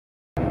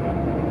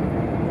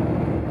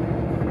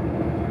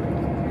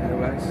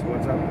guys,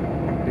 what's up?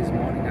 This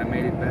morning I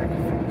made it back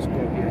from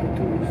Skopje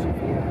to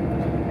Sofia,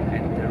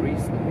 and the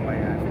reason why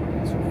I'm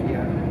in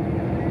Sofia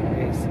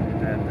is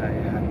that I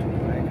had to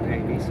collect a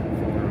visa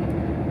for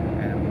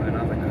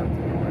another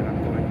country where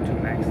I'm going to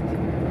next.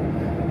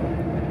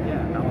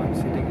 Yeah, now I'm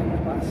sitting in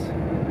the bus,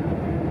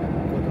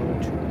 good old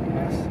German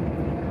bus,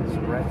 it's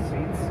red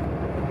seats.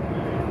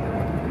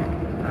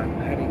 I'm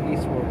heading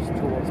eastwards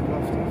towards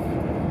Plovdiv,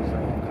 so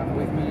come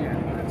with me and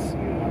let's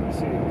see what the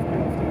city of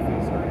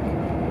Plovdiv is like.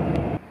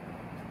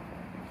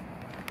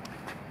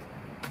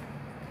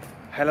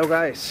 Hello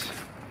guys,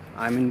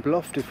 I'm in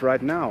Plovdiv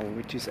right now,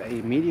 which is a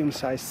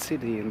medium-sized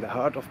city in the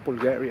heart of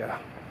Bulgaria.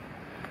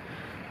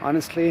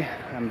 Honestly,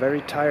 I'm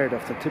very tired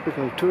of the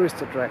typical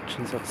tourist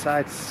attractions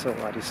outside, so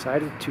I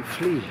decided to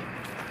flee.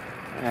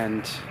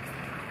 And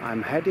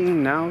I'm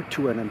heading now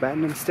to an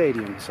abandoned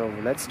stadium, so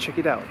let's check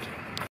it out.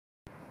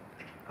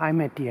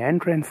 I'm at the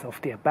entrance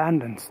of the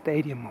abandoned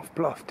stadium of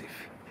Plovdiv.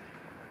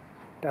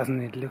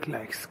 Doesn't it look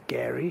like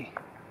scary?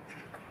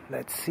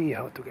 Let's see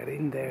how to get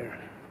in there.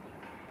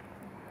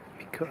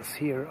 Because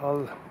here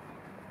all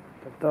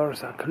the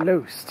doors are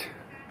closed.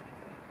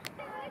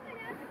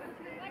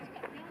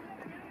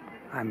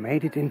 I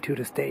made it into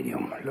the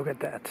stadium. Look at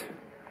that.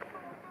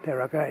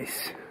 There are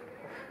guys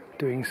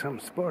doing some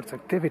sports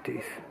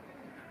activities.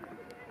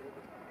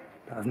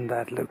 Doesn't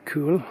that look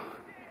cool?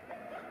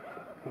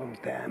 Oh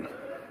damn.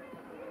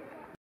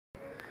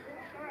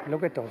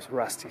 Look at those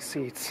rusty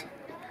seats.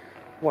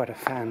 What the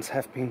fans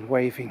have been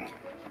waving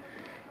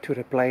to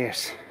the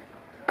players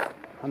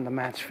on the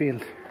match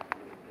field.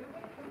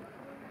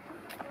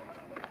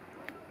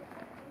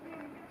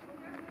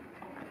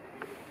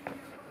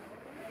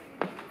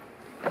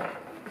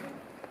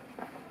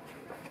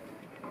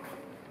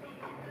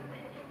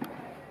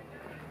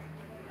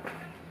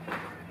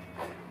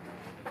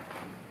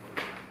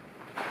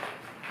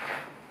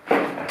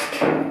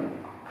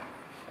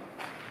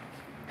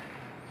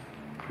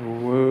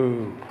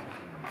 Whoa.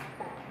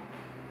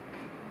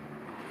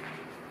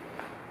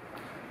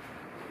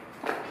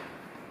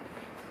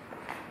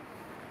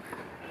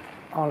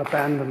 All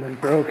abandoned and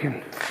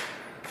broken.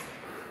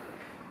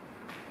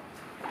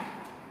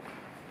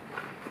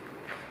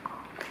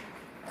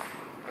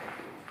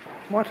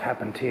 What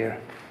happened here?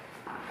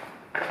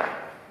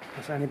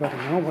 Does anybody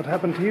know what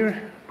happened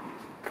here?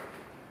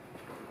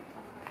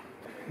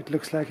 It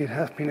looks like it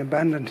has been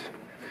abandoned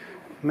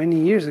many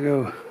years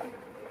ago.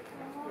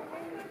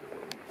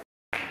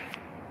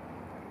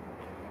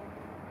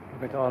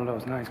 Look at all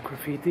those nice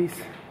graffitis.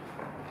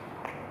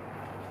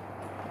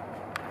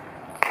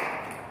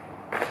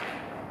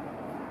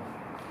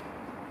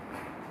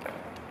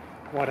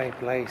 What a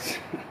place.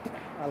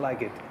 I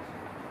like it.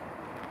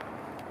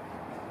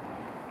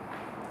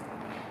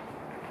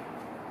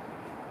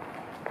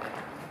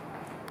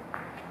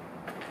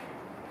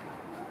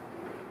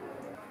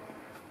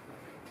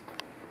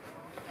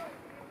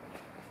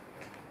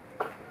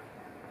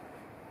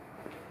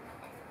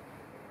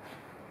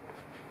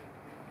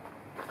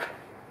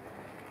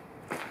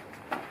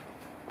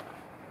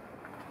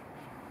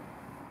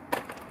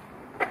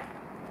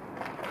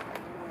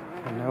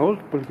 An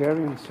old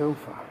Bulgarian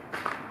sofa.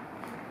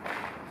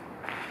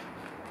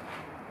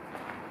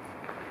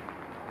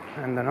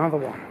 And another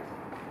one.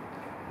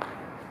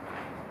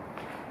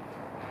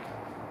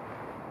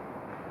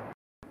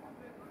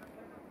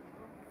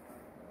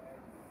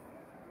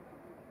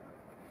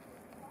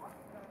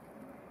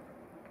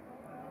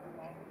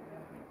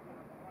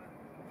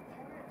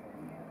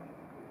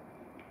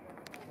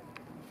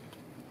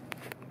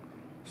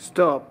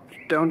 Stop,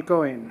 don't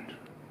go in.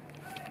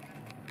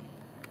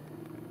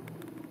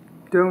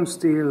 Don't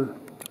steal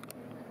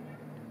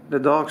the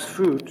dog's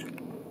food.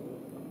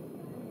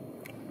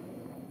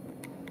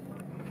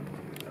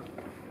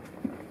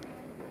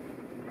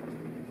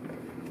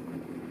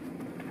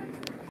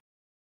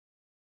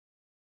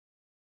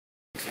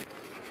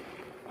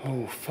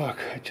 Oh fuck,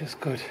 I just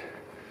got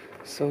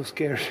so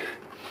scared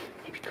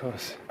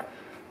because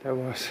there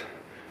was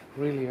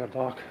really a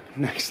dog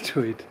next to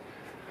it.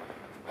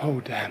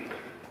 Oh damn,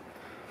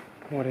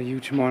 what a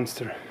huge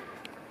monster.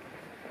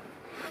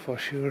 For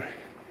sure,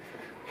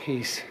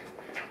 he's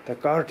the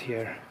guard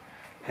here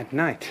at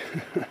night.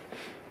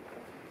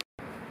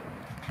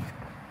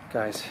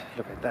 Guys,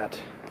 look at that.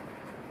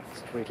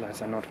 Street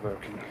lights are not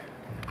working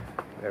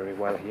very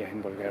well here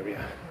in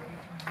Bulgaria.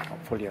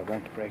 Hopefully I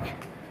won't break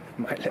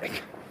my leg.